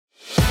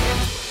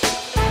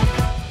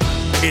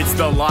It's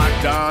the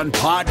Locked On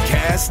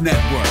Podcast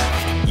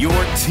Network, your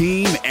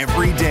team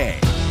every day.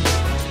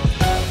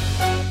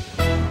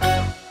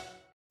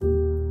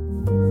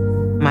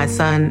 My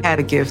son had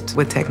a gift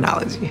with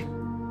technology.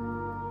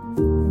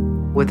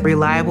 With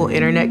reliable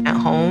internet at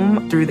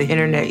home through the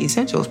Internet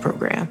Essentials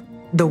program,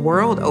 the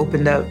world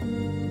opened up.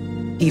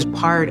 He's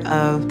part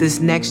of this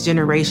next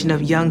generation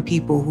of young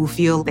people who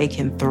feel they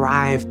can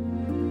thrive.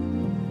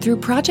 Through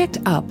Project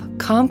UP,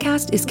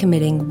 Comcast is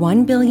committing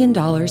 $1 billion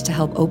to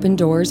help open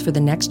doors for the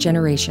next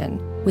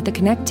generation with the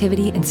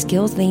connectivity and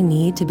skills they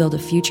need to build a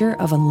future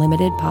of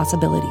unlimited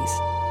possibilities.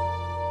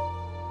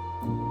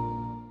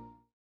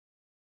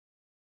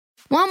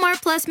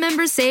 Walmart Plus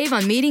members save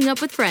on meeting up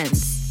with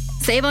friends.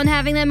 Save on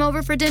having them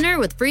over for dinner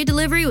with free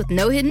delivery with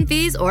no hidden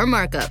fees or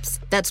markups.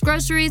 That's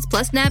groceries,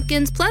 plus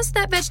napkins, plus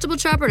that vegetable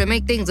chopper to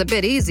make things a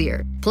bit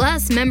easier.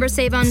 Plus, members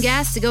save on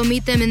gas to go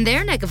meet them in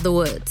their neck of the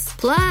woods.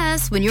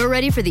 Plus, when you're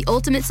ready for the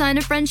ultimate sign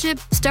of friendship,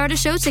 start a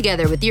show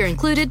together with your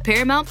included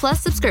Paramount Plus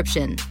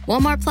subscription.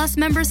 Walmart Plus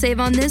members save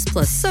on this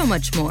plus so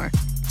much more.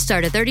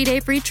 Start a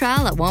 30-day free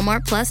trial at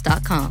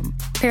walmartplus.com.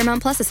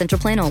 Paramount Plus Essential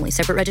Plan only.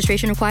 Separate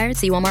registration required.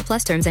 See Walmart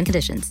Plus terms and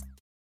conditions.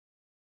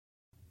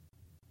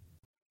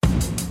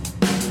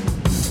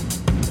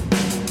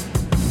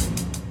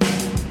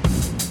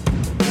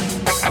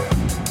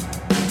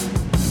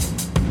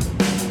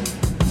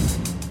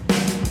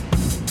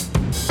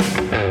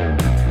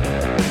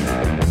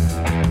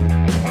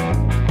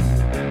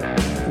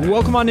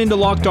 Welcome on into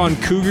Locked On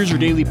Cougars, your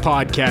daily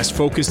podcast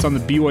focused on the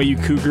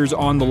BYU Cougars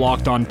on the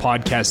Locked On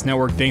Podcast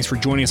Network. Thanks for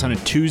joining us on a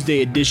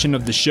Tuesday edition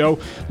of the show.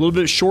 A little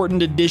bit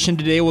shortened edition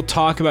today. We'll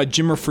talk about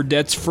Jimmer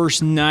Fredette's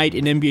first night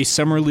in NBA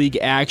Summer League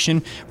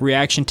action,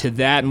 reaction to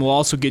that, and we'll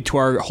also get to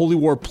our Holy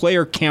War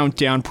player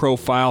countdown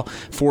profile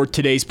for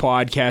today's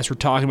podcast. We're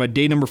talking about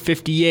day number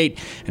 58,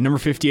 and number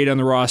 58 on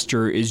the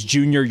roster is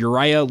junior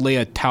Uriah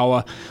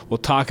Leiataua. We'll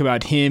talk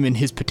about him and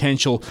his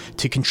potential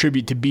to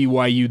contribute to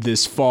BYU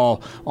this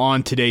fall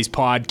on today's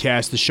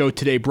podcast. The show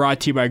today brought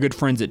to you by our good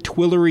friends at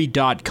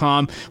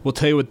Twillory.com. We'll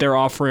tell you what they're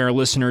offering our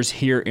listeners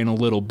here in a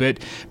little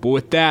bit. But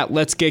with that,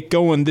 let's get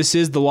going. This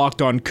is the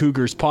Locked On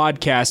Cougars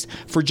podcast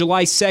for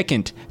July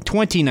 2nd,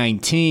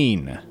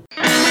 2019.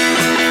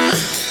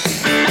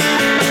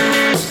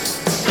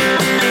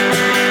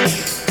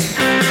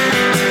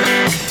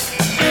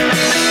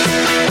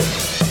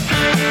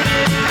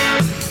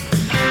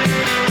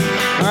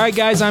 All right,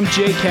 guys, I'm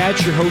Jake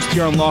Hatch, your host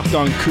here on Locked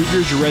On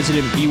Cougars, your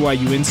resident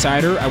BYU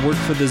insider. I work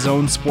for the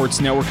Zone Sports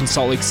Network in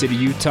Salt Lake City,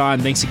 Utah,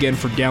 and thanks again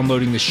for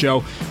downloading the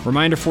show.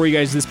 Reminder for you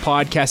guys, this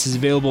podcast is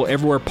available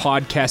everywhere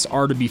podcasts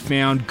are to be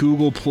found: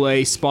 Google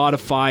Play,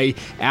 Spotify,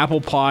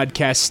 Apple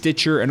Podcasts,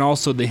 Stitcher, and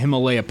also the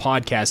Himalaya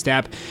podcast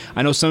app.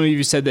 I know some of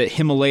you said that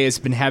Himalaya has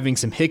been having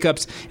some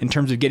hiccups in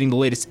terms of getting the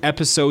latest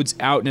episodes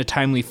out in a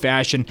timely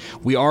fashion.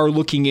 We are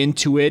looking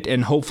into it,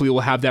 and hopefully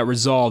we'll have that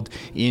resolved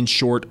in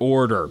short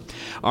order.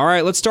 All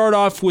right, let's start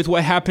off with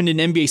what happened in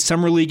NBA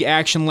Summer League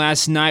action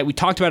last night. We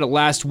talked about it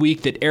last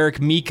week that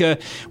Eric Mika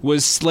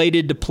was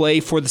slated to play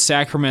for the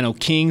Sacramento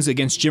Kings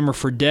against Jimmer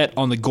Fredette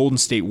on the Golden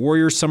State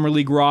Warriors Summer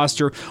League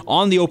roster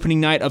on the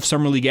opening night of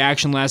Summer League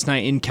action last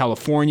night in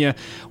California.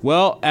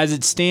 Well, as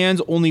it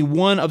stands, only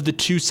one of the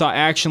two saw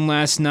action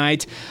last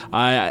night.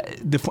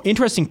 The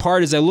interesting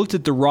part is I looked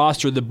at the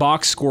roster, the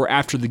box score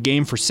after the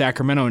game for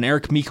Sacramento, and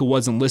Eric Mika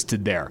wasn't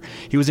listed there.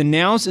 He was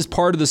announced as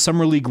part of the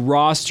Summer League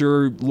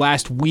roster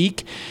last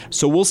week,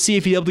 so we'll see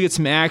if he's able to get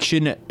some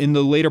action in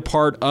the later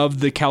part of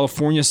the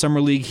California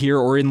Summer League here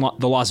or in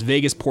the Las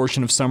Vegas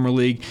portion of Summer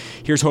League.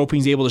 Here's hoping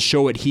he's able to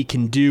show what he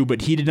can do,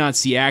 but he did not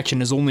see action.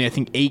 There's only, I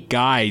think, 8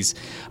 guys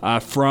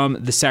from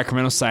the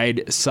Sacramento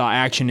side saw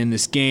action in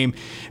this game.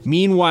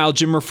 Meanwhile,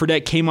 Jimmer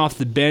Fredette came off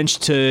the bench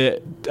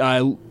to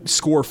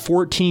score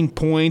 14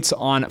 points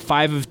on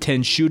 5 of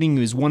 10 shooting.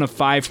 He was 1 of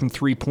 5 from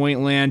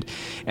three-point land,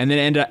 and then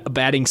ended up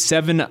batting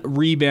 7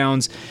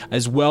 rebounds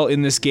as well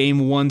in this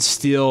game, 1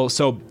 steal.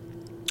 So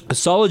a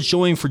solid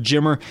showing for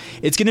Jimmer.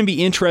 It's going to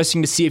be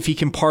interesting to see if he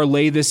can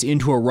parlay this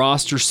into a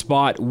roster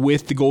spot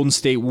with the Golden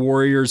State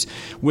Warriors.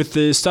 With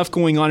the stuff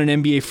going on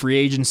in NBA free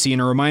agency,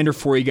 and a reminder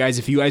for you guys,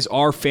 if you guys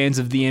are fans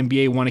of the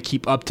NBA, want to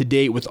keep up to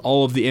date with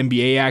all of the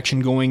NBA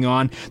action going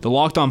on, the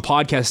Locked On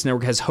Podcast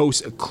Network has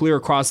hosts clear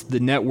across the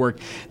network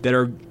that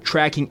are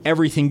tracking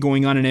everything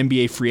going on in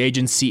NBA free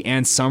agency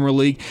and Summer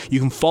League.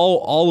 You can follow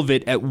all of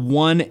it at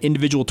one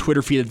individual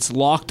Twitter feed that's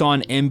Locked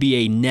On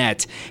NBA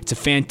Net. It's a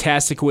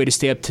fantastic way to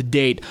stay up to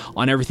date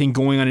on everything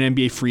going on in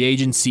NBA free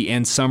agency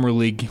and Summer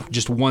League.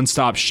 Just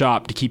one-stop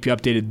shop to keep you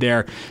updated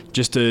there.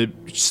 Just a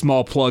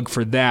small plug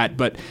for that.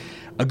 But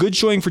a good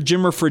showing for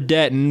Jimmer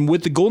Fredette, and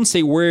with the Golden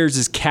State Warriors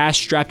as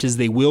cash-strapped as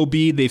they will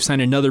be, they've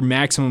signed another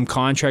maximum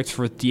contract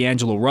for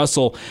D'Angelo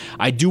Russell.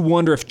 I do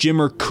wonder if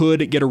Jimmer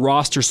could get a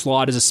roster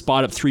slot as a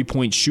spot-up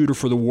three-point shooter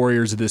for the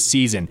Warriors this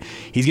season.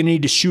 He's going to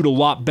need to shoot a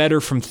lot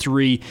better from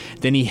three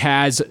than he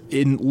has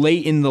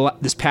late in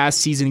this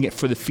past season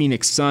for the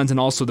Phoenix Suns, and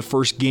also the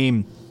first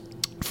game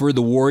for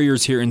the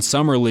Warriors here in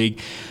Summer League.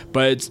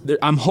 But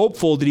I'm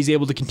hopeful that he's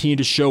able to continue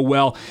to show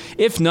well.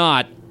 If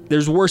not,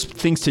 there's worse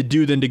things to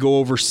do than to go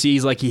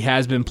overseas like he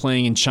has been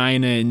playing in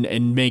China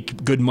and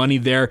make good money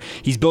there.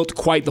 He's built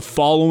quite the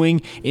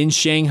following in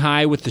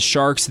Shanghai with the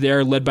Sharks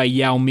there, led by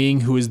Yao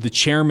Ming, who is the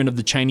chairman of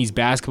the Chinese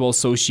Basketball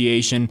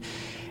Association.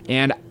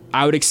 And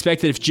I would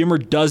expect that if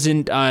Jimmer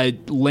doesn't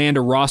land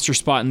a roster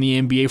spot in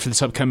the NBA for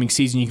this upcoming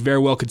season, you very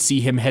well could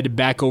see him headed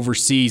back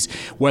overseas,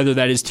 whether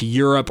that is to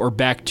Europe or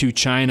back to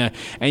China,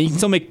 and you can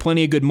still make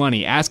plenty of good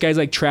money. Ask guys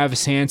like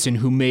Travis Hansen,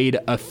 who made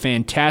a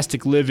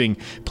fantastic living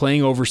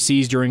playing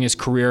overseas during his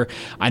career.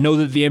 I know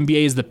that the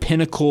NBA is the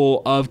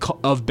pinnacle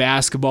of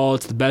basketball.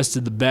 It's the best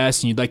of the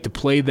best, and you'd like to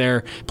play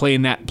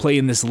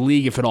in this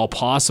league if at all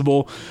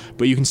possible,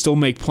 but you can still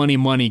make plenty of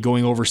money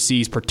going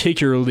overseas,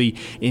 particularly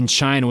in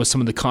China with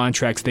some of the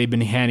contracts they've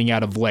been handing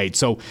out of late.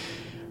 So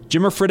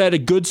Jimmer Fredette, a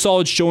good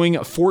solid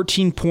showing,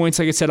 14 points,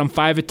 like I said, on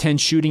 5 of 10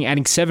 shooting,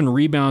 adding 7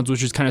 rebounds,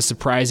 which is kind of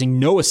surprising.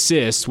 No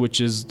assists,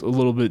 which is a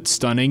little bit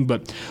stunning,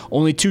 but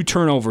only 2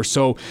 turnovers.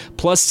 So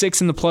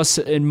 +6 in the plus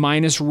and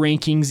minus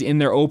rankings in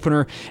their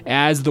opener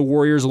as the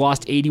Warriors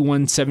lost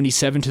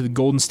 81-77 to the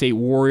Golden State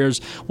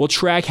Warriors. We'll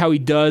track how he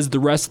does the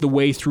rest of the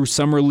way through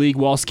Summer League.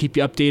 We'll also keep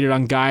you updated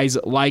on guys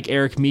like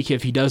Eric Mika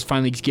if he does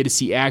finally get to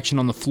see action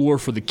on the floor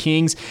for the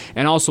Kings,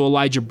 and also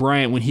Elijah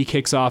Bryant when he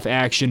kicks off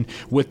action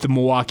with the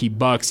Milwaukee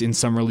Bucks in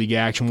Summer League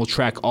action. We'll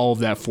track all of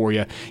that for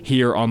you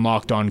here on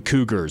Locked On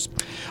Cougars.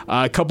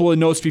 A couple of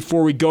notes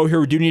before we go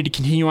here. We do need to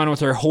continue on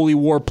with our Holy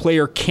War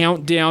player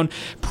countdown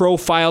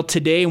profile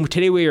today, and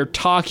today we are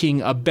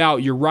talking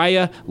about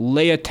Uriah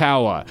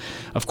Leiataua.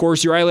 Of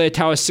course, Uriah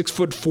Leiataua,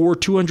 6'4",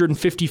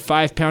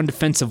 255-pound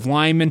defensive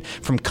lineman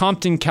from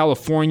Compton,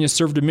 California,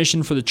 served a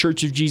mission for the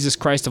Church of Jesus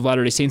Christ of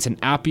Latter-day Saints in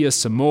Apia,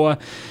 Samoa.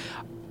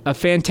 A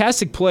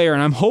fantastic player,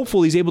 and I'm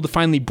hopeful he's able to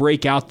finally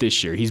break out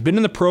this year. He's been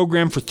in the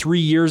program for 3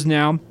 years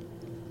now.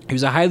 He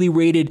was a highly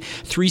rated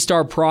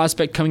 3-star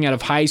prospect coming out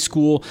of high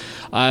school.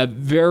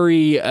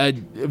 Very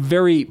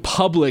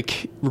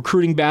public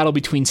recruiting battle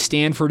between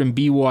Stanford and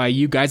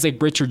BYU. Guys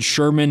like Richard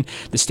Sherman,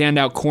 the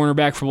standout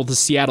cornerback for both the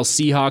Seattle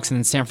Seahawks and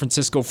the San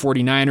Francisco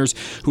 49ers,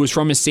 who was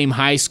from his same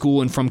high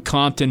school and from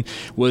Compton,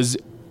 was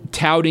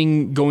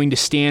touting going to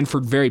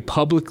Stanford very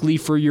publicly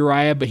for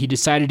Uriah, but he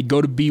decided to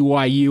go to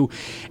BYU,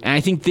 and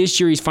I think this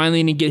year he's finally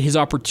going to get his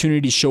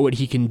opportunity to show what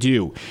he can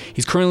do.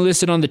 He's currently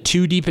listed on the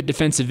 2 deep at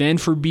defensive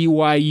end for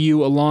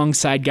BYU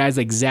alongside guys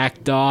like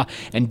Zach Daw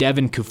and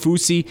Devin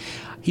Kafusi.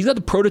 He's got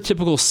the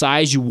prototypical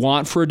size you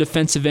want for a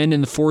defensive end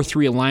in the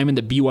 4-3 alignment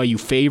that BYU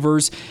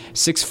favors.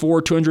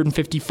 6'4",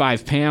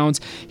 255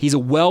 pounds. He's a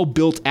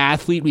well-built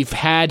athlete. We've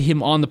had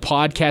him on the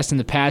podcast in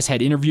the past,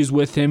 had interviews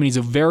with him, and he's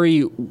a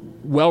very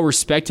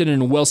well-respected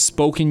and a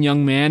well-spoken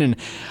young man, and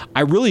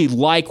I really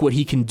like what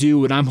he can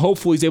do, and I'm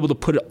hopeful he's able to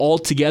put it all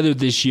together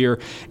this year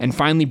and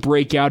finally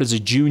break out as a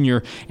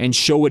junior and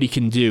show what he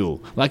can do.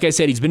 Like I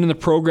said, he's been in the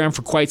program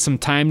for quite some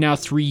time now,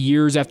 3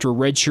 years after a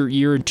redshirt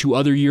year and 2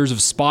 other years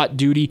of spot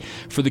duty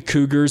for the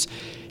Cougars.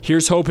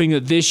 Here's hoping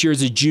that this year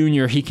as a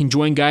junior, he can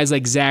join guys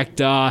like Zach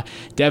Daw,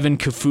 Devin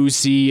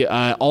Kafusi,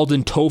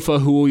 Alden Tofa,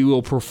 who we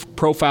will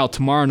profile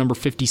tomorrow, number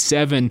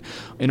 57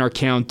 in our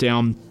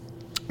countdown.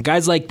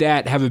 Guys like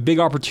that have a big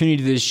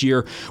opportunity this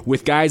year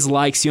with guys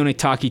like Sione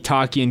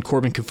Takitaki and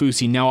Corbin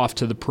Kafusi now off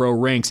to the pro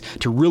ranks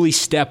to really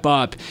step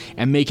up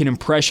and make an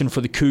impression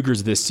for the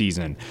Cougars this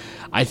season.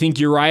 I think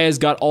Uriah's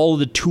got all of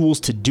the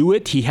tools to do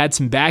it. He had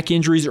some back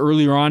injuries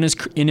earlier on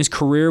in his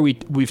career.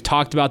 We've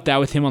talked about that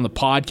with him on the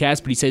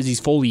podcast, but he says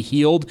he's fully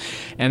healed,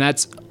 and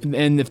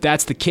if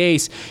that's the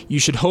case, you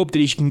should hope that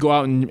he can go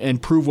out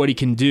and prove what he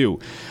can do.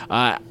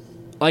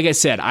 Like I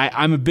said,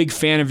 I'm a big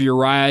fan of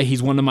Uriah.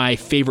 He's one of my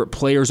favorite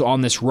players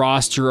on this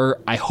roster.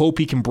 I hope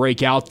he can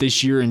break out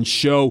this year and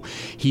show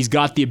he's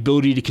got the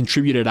ability to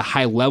contribute at a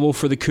high level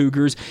for the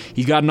Cougars.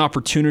 He's got an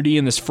opportunity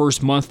in this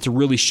first month to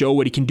really show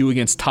what he can do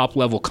against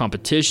top-level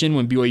competition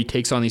when BYU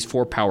takes on these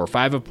 4 Power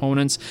 5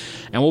 opponents,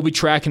 and we'll be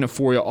tracking it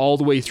for you all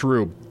the way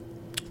through.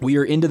 We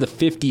are into the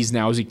 50s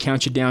now as we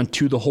count you down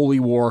to the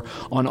Holy War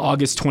on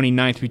August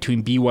 29th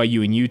between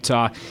BYU and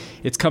Utah.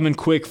 It's coming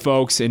quick,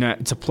 folks, and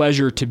it's a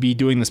pleasure to be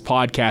doing this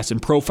podcast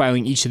and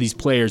profiling each of these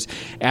players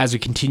as we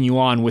continue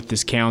on with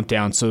this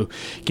countdown. So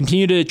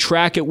continue to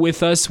track it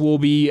with us. We'll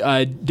be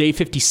day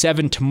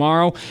 57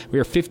 tomorrow. We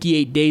are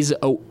 58 days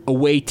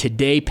away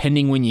today,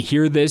 pending when you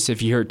hear this.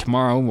 If you hear it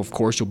tomorrow, of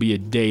course, you'll be a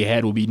day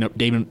ahead. We'll be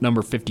day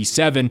number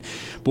 57.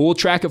 But we'll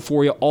track it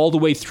for you all the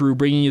way through,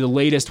 bringing you the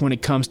latest when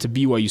it comes to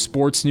BYU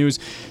sports news.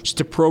 Just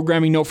a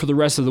programming note for the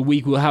rest of the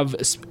week. We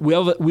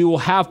will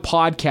have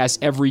podcasts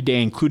every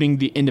day, including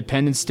the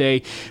Independence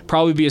Day.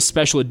 Probably be a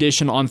special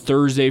edition on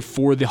Thursday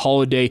for the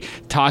holiday,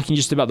 talking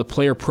just about the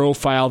player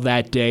profile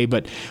that day.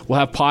 But we'll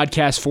have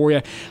podcasts for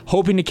you.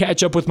 Hoping to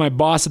catch up with my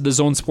boss at the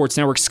Zone Sports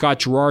Network, Scott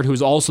Gerard, who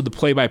is also the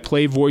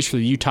play-by-play voice for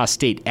the Utah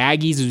State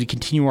Aggies as we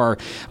continue our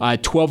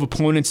 12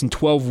 opponents in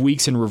 12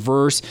 weeks in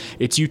reverse.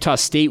 It's Utah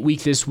State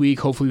week this week.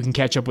 Hopefully we can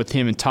catch up with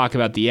him and talk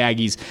about the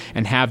Aggies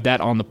and have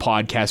that on the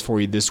podcast for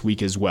you this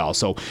week as well.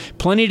 So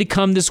plenty to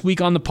come this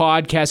week on the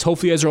podcast.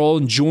 Hopefully you guys are all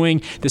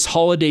enjoying this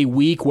holiday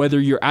week, whether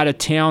you're out of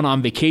town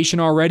on vacation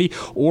already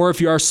or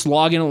if you are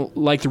slogging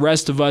like the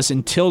rest of us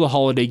until the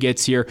holiday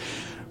gets here.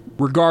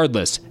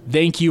 Regardless,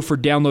 thank you for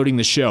downloading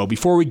the show.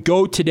 Before we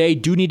go today,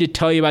 do need to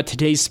tell you about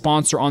today's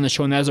sponsor on the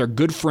show, and that is our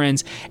good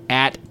friends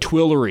at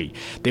Twillery.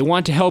 They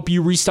want to help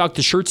you restock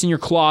the shirts in your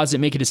closet,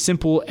 make it as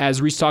simple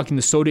as restocking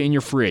the soda in your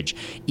fridge.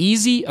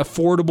 Easy,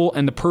 affordable,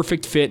 and the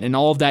perfect fit, and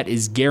all of that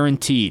is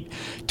guaranteed.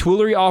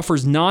 Twillery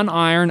offers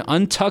non-iron,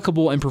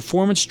 untuckable, and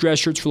performance dress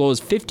shirts for low as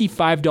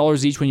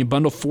 $55 each when you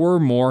bundle 4 or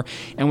more,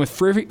 and with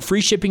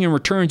free shipping and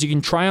returns, you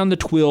can try on the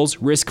Twills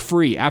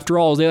risk-free. After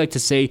all, as they like to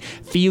say,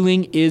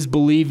 feeling is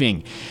believing.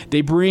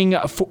 They bring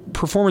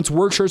performance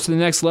work shirts to the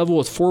next level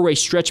with 4-way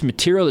stretch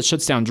material that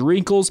shuts down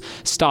wrinkles,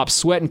 stops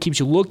sweat, and keeps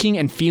you looking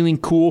and feeling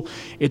cool.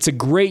 It's a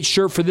great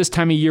shirt for this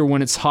time of year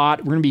when it's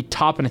hot. We're going to be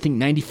topping, I think,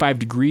 95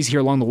 degrees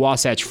here along the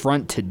Wasatch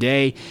Front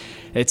today.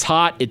 It's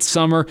hot, it's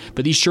summer,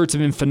 but these shirts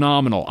have been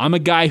phenomenal. I'm a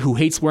guy who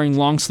hates wearing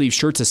long sleeve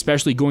shirts,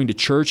 especially going to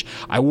church.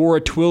 I wore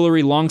a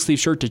Twillery long sleeve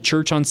shirt to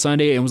church on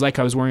Sunday, and it was like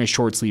I was wearing a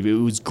short sleeve. It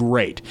was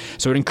great.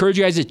 So I'd encourage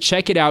you guys to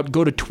check it out.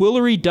 Go to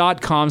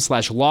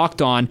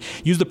Twillery.com/lockedon.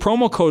 Use the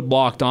promo code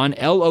LOCKEDON,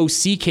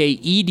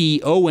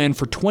 LOCKEDON,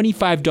 for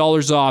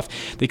 $25 off.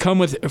 They come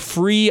with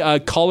free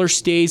collar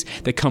stays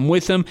that come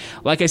with them.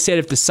 Like I said,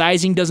 if the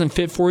sizing doesn't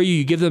fit for you,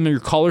 you give them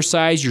your collar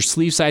size, your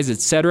sleeve size,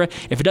 etc.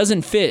 If it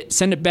doesn't fit,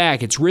 send it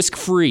back. It's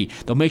risk-free.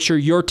 They'll make sure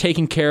you're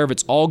taken care of.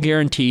 It's all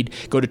guaranteed.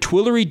 Go to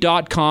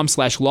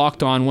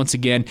Twillery.com/lockedon. Once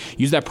again,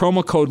 use that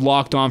promo code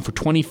LOCKEDON for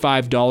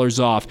 $25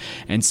 off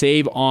and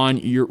save on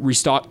your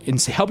restock and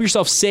help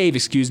yourself save,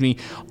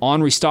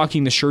 on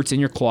restocking the shirts in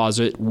your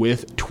closet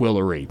with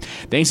Twillery.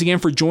 Thanks again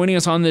for joining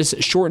us on this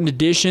shortened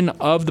edition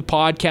of the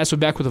podcast. We'll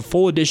be back with a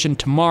full edition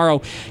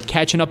tomorrow,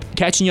 catching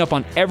you up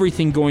on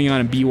everything going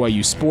on in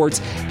BYU sports.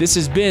 This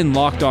has been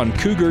Locked On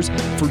Cougars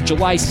for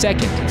July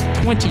 2nd,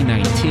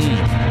 2019.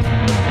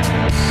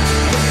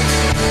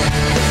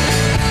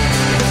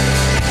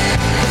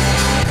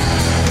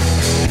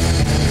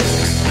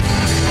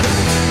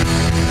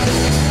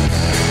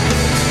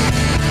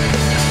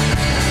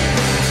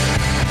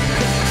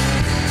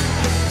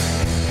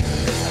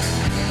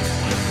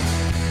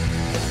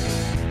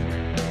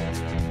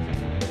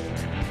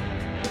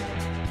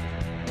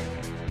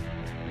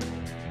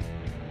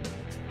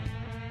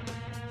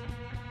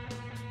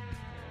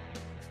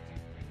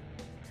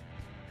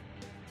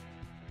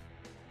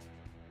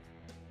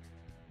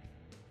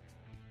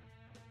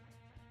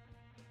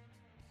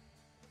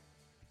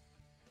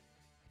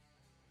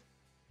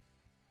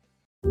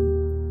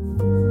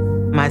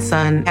 My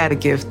son had a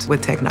gift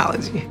with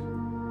technology.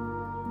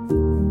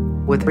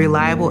 With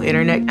reliable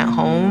internet at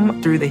home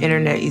through the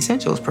Internet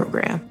Essentials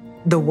program,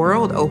 the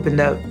world opened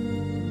up.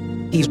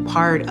 He's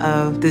part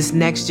of this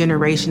next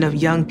generation of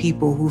young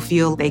people who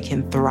feel they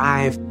can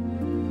thrive.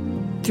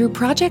 Through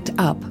Project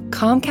UP,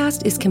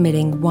 Comcast is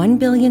committing $1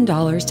 billion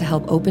to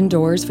help open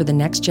doors for the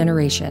next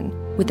generation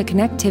with the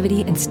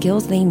connectivity and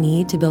skills they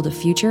need to build a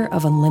future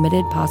of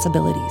unlimited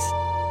possibilities.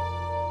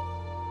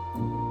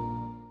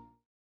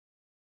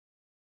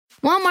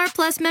 Walmart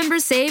Plus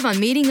members save on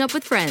meeting up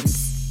with friends.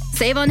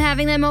 Save on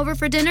having them over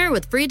for dinner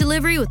with free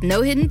delivery with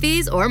no hidden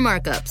fees or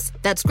markups.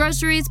 That's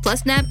groceries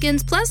plus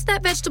napkins plus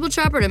that vegetable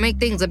chopper to make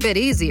things a bit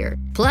easier.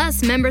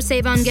 Plus, members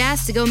save on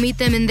gas to go meet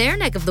them in their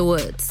neck of the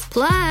woods.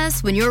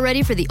 Plus, when you're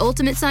ready for the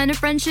ultimate sign of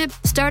friendship,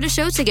 start a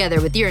show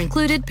together with your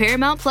included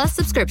Paramount Plus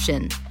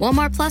subscription.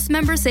 Walmart Plus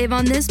members save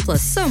on this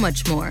plus so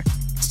much more.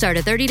 Start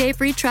a 30-day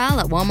free trial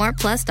at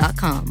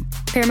walmartplus.com.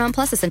 Paramount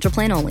Plus Essential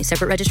Plan only.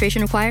 Separate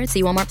registration required.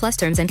 See Walmart Plus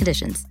terms and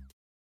conditions.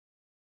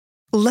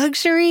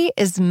 Luxury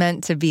is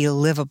meant to be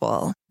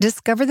livable.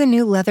 Discover the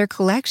new leather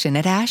collection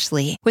at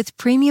Ashley with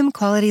premium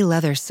quality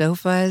leather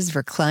sofas,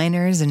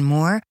 recliners, and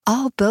more,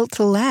 all built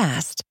to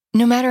last.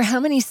 No matter how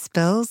many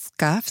spills,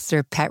 scuffs,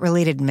 or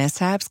pet-related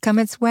mishaps come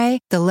its way,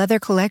 the leather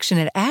collection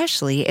at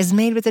Ashley is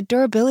made with the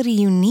durability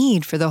you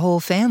need for the whole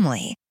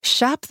family.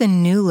 Shop the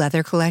new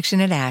leather collection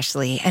at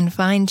Ashley and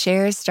find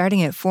chairs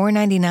starting at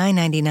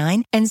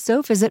 $499.99 and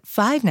sofas at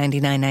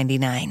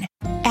 $599.99.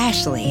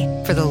 Ashley,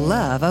 for the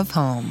love of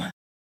home.